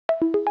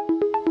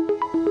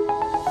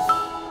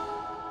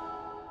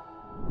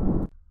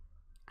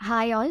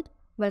Hi all,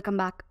 welcome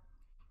back.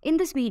 In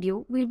this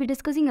video, we'll be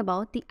discussing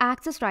about the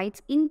access rights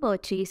in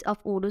purchase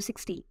of Odoo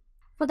 16.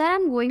 For that,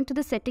 I'm going to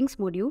the settings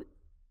module,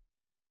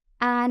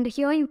 and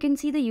here you can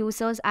see the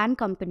users and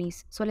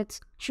companies. So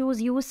let's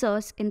choose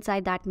users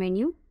inside that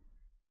menu.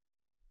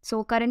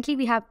 So currently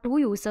we have two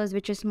users,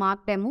 which is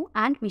Mark Demo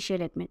and Michelle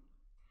Admin.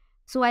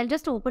 So I'll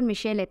just open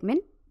Michelle Admin.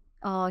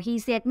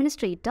 He's the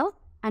administrator,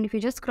 and if you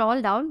just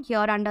scroll down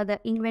here under the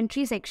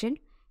inventory section,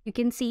 you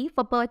can see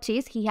for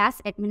purchase, he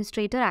has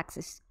administrator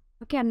access.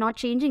 Okay, I'm not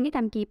changing it.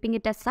 I'm keeping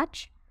it as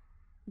such.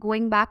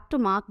 Going back to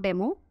Mark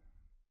Demo.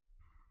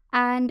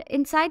 And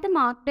inside the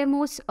Mark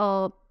Demos,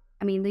 the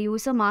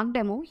user Mark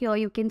Demo, here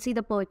you can see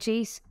the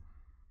purchase.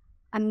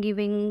 I'm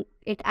giving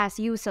it as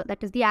user.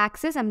 That is the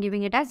access. I'm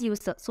giving it as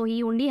user. So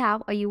he only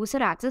have a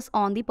user access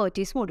on the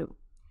purchase module.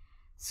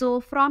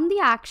 So from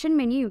the action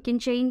menu, you can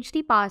change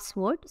the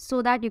password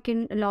so that you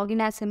can log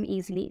in as him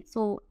easily.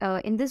 So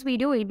in this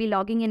video, we'll be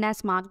logging in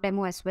as Mark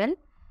Demo as well.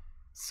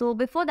 So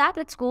before that,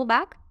 let's go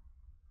back,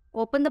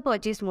 open the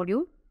purchase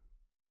module.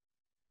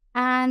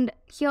 And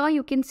here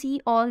you can see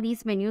all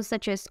these menus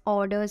such as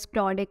orders,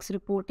 products,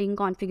 reporting,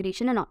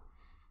 configuration and all.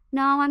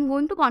 Now I'm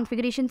going to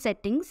configuration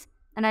settings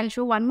and I'll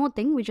show one more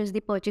thing, which is the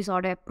purchase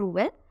order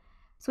approval.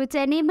 So it's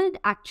enabled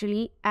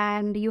actually,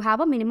 and you have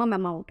a minimum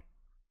amount.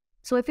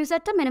 So if you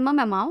set a minimum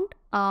amount,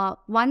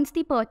 once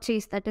the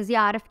purchase, that is the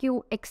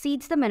RFQ,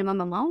 exceeds the minimum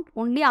amount,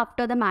 only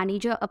after the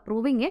manager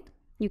approving it,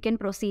 you can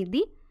proceed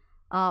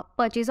the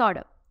purchase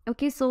order.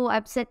 Okay, so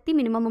I've set the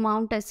minimum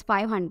amount as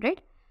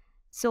 500.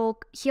 So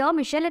here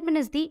Michelle Admin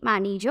is the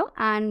manager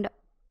and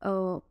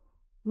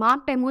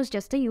Mark Demo is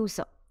just a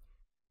user.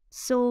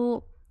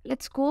 So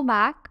let's go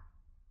back,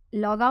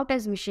 log out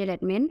as Michelle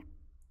Admin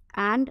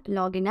and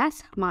log in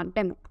as Mark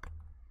Demo.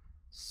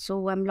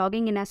 So I'm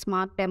logging in as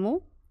Mark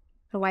Demo,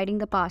 providing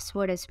the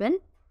password as well.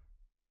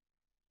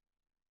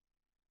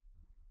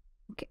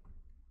 Okay.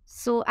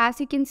 So as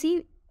you can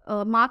see,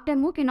 Mark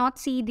Demo cannot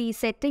see the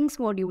settings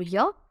module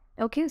here.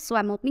 Okay. So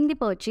I'm opening the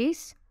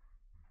purchase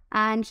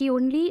and he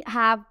only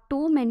have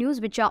two menus,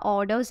 which are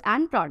orders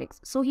and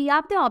products. So he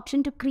have the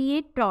option to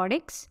create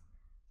products.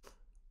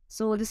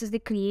 So this is the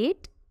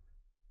create,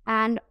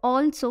 and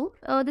also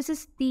this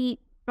is the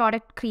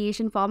product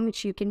creation form,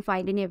 which you can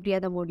find in every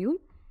other module.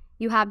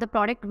 You have the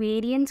product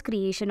variants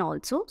creation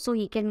also. So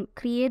he can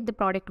create the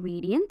product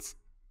variants.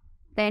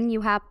 Then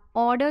you have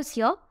orders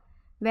here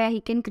where he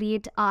can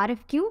create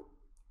RFQ,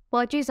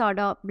 purchase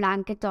order,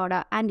 blanket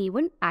order, and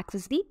even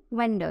access the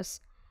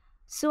vendors.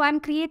 So I'm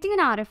creating an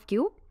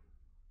RFQ.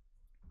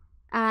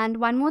 And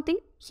one more thing,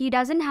 he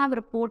doesn't have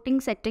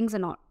reporting settings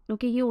and all.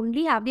 Okay, he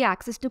only have the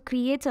access to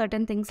create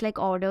certain things like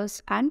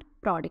orders and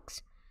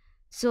products.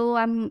 So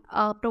I'm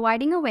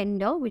providing a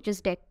vendor, which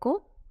is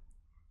Deco.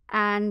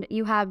 And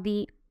you have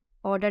the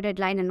order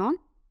deadline and all,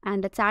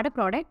 and let's add a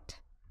product.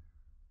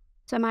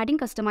 So I'm adding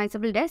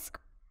customizable desk,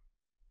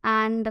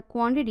 and the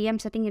quantity I'm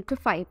setting it to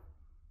 5.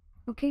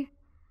 Okay,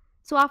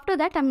 so after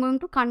that I'm going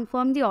to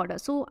confirm the order.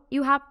 So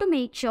you have to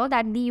make sure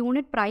that the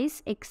unit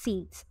price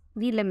exceeds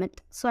the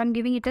limit. So I'm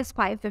giving it as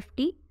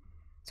 550.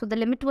 So the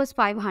limit was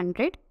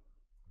 500.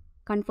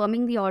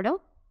 Confirming the order.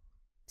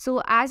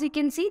 So as you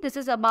can see, this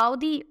is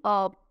above the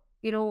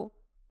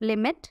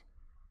limit.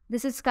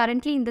 This is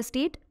currently in the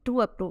state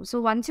to approve. So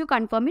once you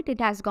confirm it,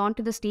 it has gone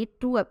to the state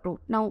to approve.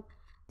 Now,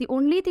 the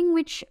only thing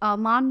which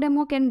Mark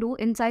Demo can do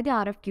inside the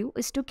RFQ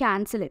is to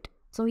cancel it.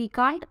 So he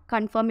can't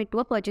confirm it to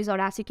a purchase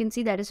order. As you can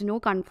see, there is no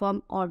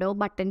confirm order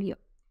button here.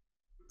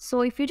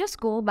 So if you just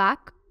go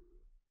back,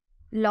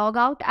 log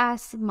out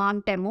as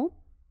Mark Demo.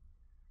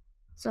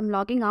 So I'm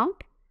logging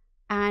out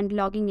and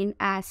logging in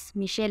as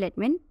Michelle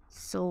Admin.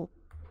 So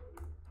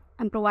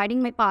I'm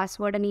providing my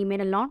password and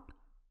email and all.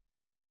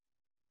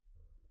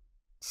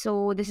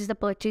 So this is the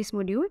purchase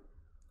module.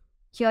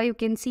 Here you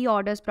can see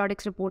orders,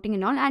 products, reporting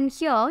and all. And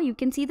here you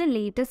can see the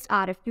latest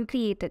RFQ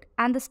created.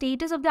 And the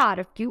status of the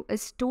RFQ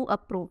is to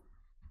approve.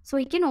 So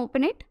he can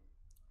open it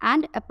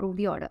and approve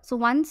the order. So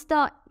once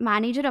the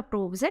manager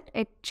approves it,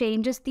 it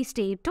changes the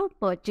state to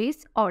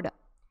purchase order.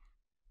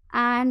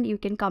 And you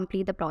can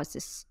complete the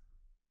process.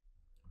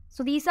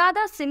 So these are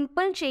the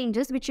simple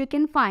changes which you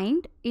can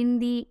find in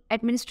the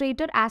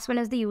administrator as well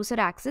as the user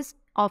access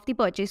of the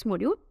purchase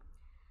module.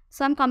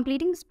 So I'm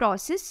completing this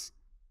process.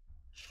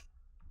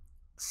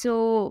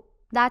 So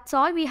that's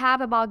all we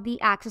have about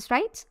the access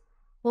rights.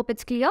 Hope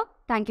it's clear.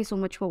 Thank you so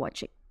much for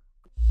watching.